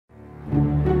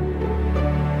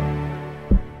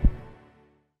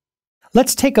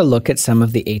Let's take a look at some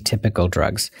of the atypical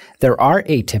drugs. There are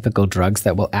atypical drugs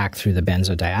that will act through the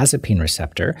benzodiazepine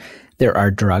receptor. There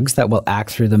are drugs that will act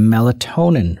through the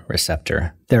melatonin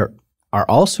receptor. There are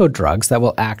also drugs that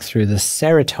will act through the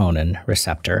serotonin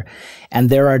receptor. And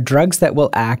there are drugs that will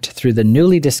act through the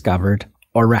newly discovered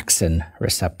orexin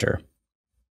receptor.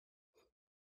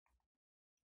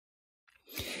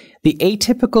 The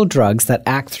atypical drugs that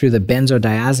act through the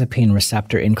benzodiazepine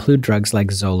receptor include drugs like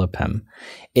zolpidem.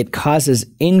 It causes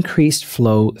increased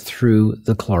flow through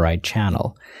the chloride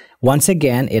channel. Once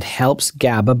again, it helps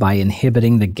GABA by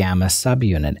inhibiting the gamma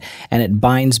subunit, and it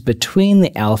binds between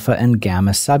the alpha and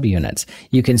gamma subunits.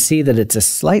 You can see that it's a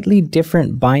slightly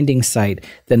different binding site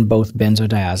than both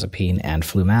benzodiazepine and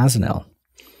flumazenil.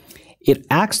 It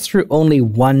acts through only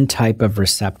one type of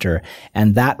receptor,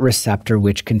 and that receptor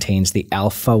which contains the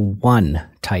alpha-1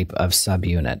 type of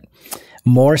subunit.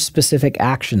 More specific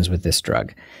actions with this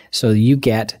drug. So you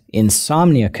get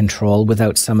insomnia control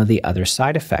without some of the other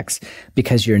side effects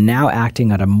because you're now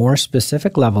acting at a more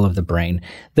specific level of the brain.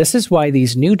 This is why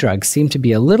these new drugs seem to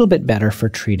be a little bit better for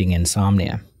treating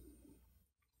insomnia.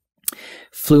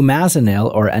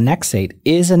 Flumazenil or annexate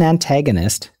is an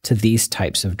antagonist to these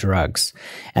types of drugs.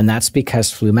 And that's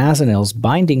because flumazenil's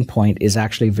binding point is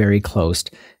actually very close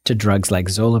to drugs like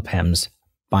zolpidem's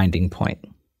binding point.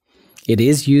 It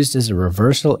is used as a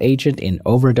reversal agent in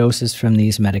overdoses from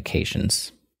these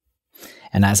medications.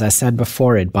 And as I said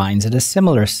before, it binds at a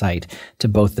similar site to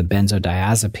both the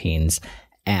benzodiazepines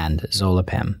and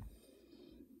zolpidem.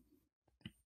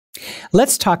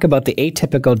 Let's talk about the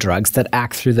atypical drugs that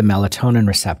act through the melatonin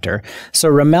receptor. So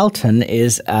Ramelton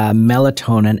is a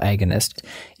melatonin agonist.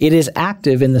 It is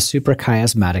active in the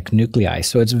suprachiasmatic nuclei,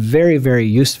 so it's very, very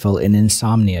useful in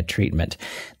insomnia treatment.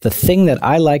 The thing that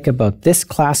I like about this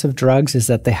class of drugs is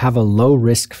that they have a low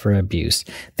risk for abuse.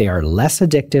 They are less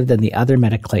addictive than the other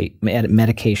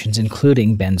medications,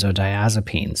 including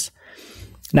benzodiazepines.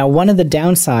 Now, one of the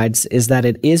downsides is that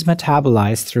it is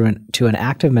metabolized to an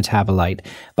active metabolite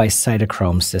by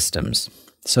cytochrome systems.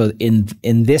 So in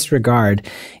this regard,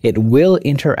 it will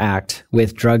interact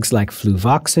with drugs like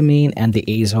fluvoxamine and the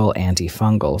azole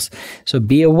antifungals. So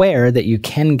be aware that you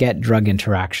can get drug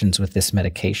interactions with this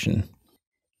medication.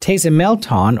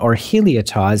 Tasimelton or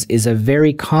Heliotaz is a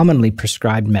very commonly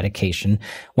prescribed medication.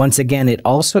 Once again, it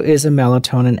also is a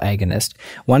melatonin agonist.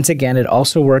 Once again, it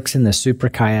also works in the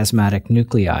suprachiasmatic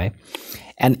nuclei.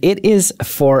 And it is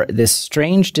for this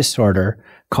strange disorder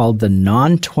called the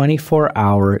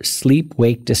non-24-hour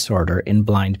sleep-wake disorder in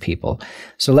blind people.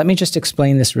 So let me just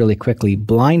explain this really quickly.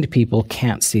 Blind people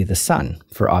can't see the sun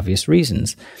for obvious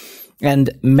reasons.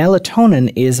 And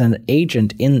melatonin is an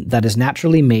agent that is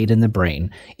naturally made in the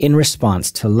brain in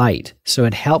response to light. So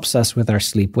it helps us with our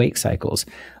sleep-wake cycles.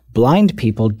 Blind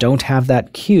people don't have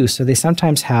that cue, so they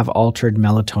sometimes have altered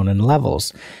melatonin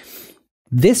levels.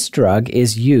 This drug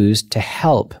is used to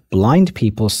help blind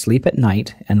people sleep at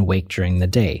night and wake during the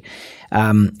day.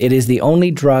 It is the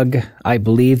only drug, I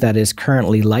believe, that is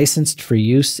currently licensed for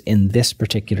use in this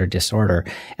particular disorder.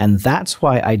 And that's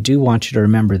why I do want you to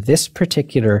remember this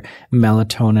particular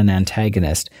melatonin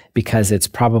antagonist, because it's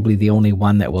probably the only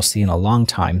one that we'll see in a long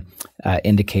time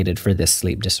indicated for this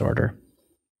sleep disorder.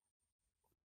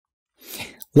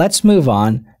 Let's move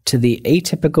on to the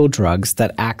atypical drugs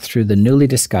that act through the newly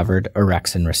discovered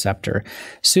orexin receptor.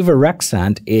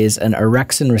 Suvorexant is an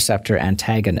orexin receptor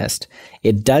antagonist.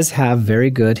 It does have very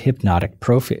good hypnotic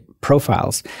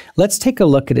profiles. Let's take a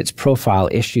look at its profile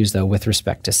issues, though, with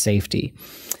respect to safety.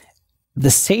 The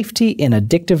safety in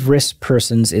addictive risk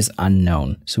persons is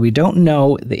unknown, so we don't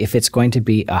know if it's going to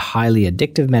be a highly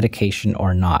addictive medication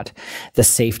or not. The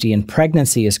safety in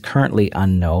pregnancy is currently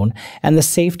unknown, and the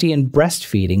safety in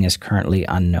breastfeeding is currently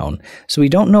unknown. So we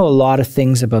don't know a lot of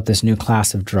things about this new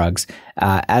class of drugs.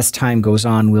 As time goes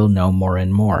on, we'll know more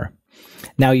and more.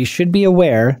 Now, you should be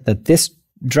aware that this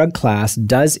drug class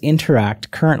does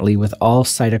interact currently with all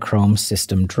cytochrome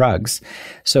system drugs.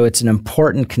 So it's an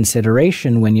important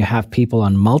consideration when you have people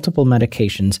on multiple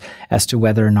medications as to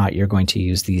whether or not you're going to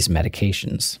use these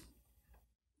medications.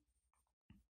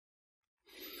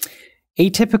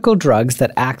 Atypical drugs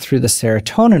that act through the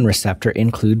serotonin receptor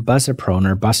include buzaprone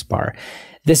or Buspar.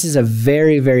 This is a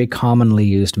very, very commonly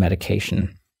used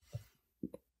medication.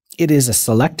 It is a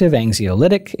selective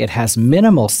anxiolytic. It has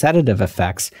minimal sedative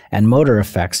effects and motor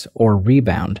effects or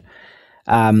rebound.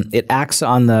 It acts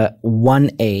on the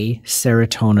 1A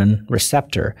serotonin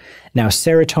receptor. Now,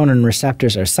 serotonin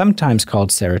receptors are sometimes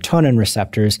called serotonin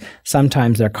receptors.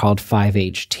 Sometimes they're called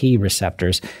 5-HT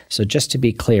receptors. So just to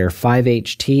be clear,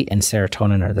 5-HT and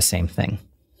serotonin are the same thing.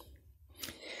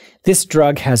 This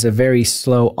drug has a very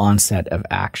slow onset of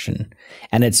action,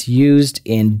 and it's used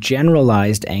in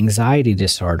generalized anxiety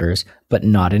disorders, but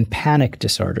not in panic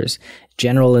disorders.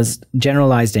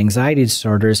 Generalized anxiety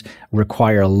disorders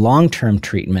require long-term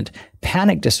treatment.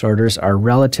 Panic disorders are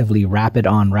relatively rapid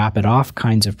on, rapid off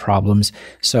kinds of problems,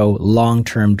 so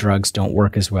long-term drugs don't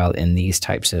work as well in these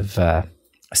types of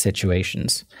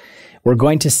situations. We're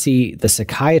going to see the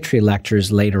psychiatry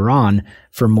lectures later on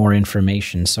for more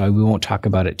information, so we won't talk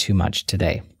about it too much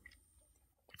today.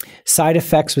 Side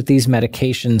effects with these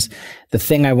medications, the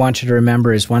thing I want you to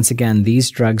remember is, once again,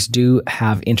 these drugs do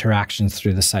have interactions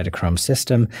through the cytochrome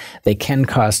system. They can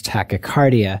cause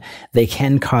tachycardia. They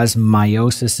can cause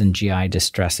meiosis and GI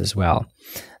distress as well.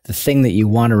 The thing that you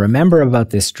want to remember about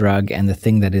this drug, and the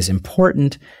thing that is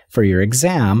important for your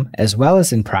exam as well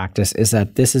as in practice, is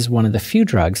that this is one of the few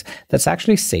drugs that's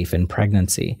actually safe in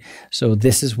pregnancy. So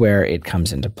this is where it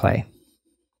comes into play.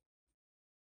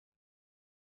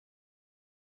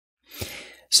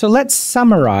 So let's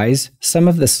summarize some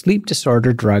of the sleep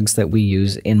disorder drugs that we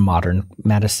use in modern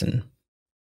medicine.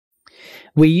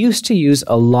 We used to use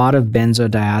a lot of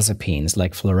benzodiazepines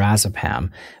like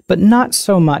flurazepam, but not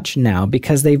so much now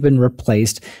because they've been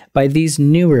replaced by these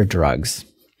newer drugs.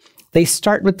 They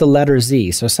start with the letter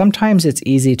Z, so sometimes it's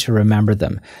easy to remember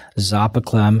them.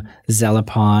 Zopiclone,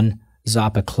 Zepipon,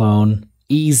 Zopiclone,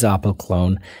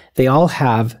 Zopiclone. They all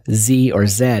have Z or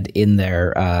Z in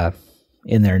their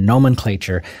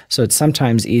nomenclature, so it's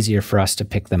sometimes easier for us to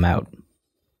pick them out.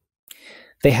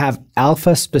 They have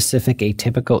alpha-specific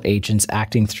atypical agents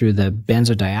acting through the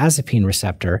benzodiazepine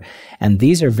receptor, and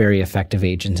these are very effective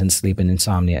agents in sleep and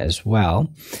insomnia as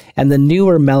well. And the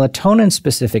newer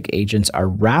melatonin-specific agents are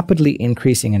rapidly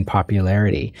increasing in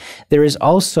popularity. There is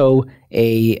also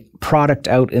a product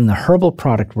out in the herbal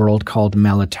product world called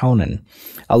Melatonin.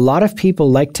 A lot of people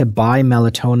like to buy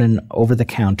melatonin over the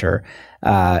counter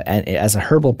as a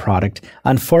herbal product.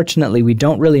 Unfortunately, we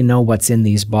don't really know what's in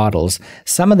these bottles.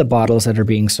 Some of the bottles that are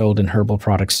being sold in herbal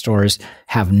product stores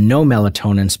have no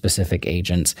melatonin-specific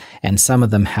agents, and some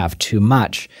of them have too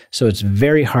much. So it's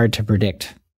very hard to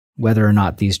predict whether or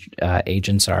not these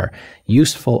agents are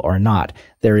useful or not.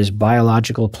 There is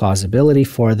biological plausibility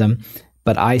for them,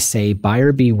 but I say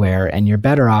buyer beware, and you're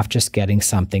better off just getting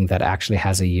something that actually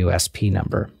has a USP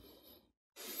number.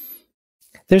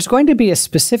 There's going to be a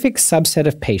specific subset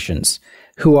of patients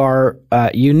who are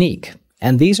unique,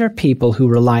 and these are people who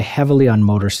rely heavily on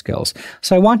motor skills.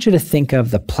 So I want you to think of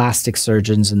the plastic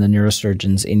surgeons and the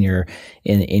neurosurgeons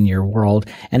in your world,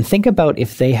 and think about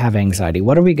if they have anxiety.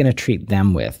 What are we going to treat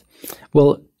them with?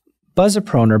 Well,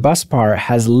 Buzaprone or Buspar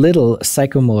has little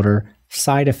psychomotor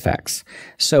side effects.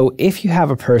 So if you have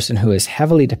a person who is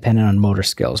heavily dependent on motor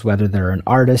skills, whether they're an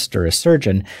artist or a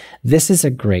surgeon, this is a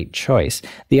great choice.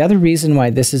 The other reason why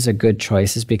this is a good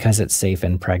choice is because it's safe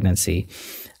in pregnancy.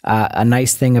 A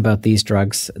nice thing about these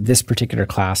drugs, this particular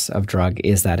class of drug,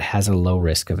 is that it has a low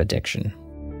risk of addiction.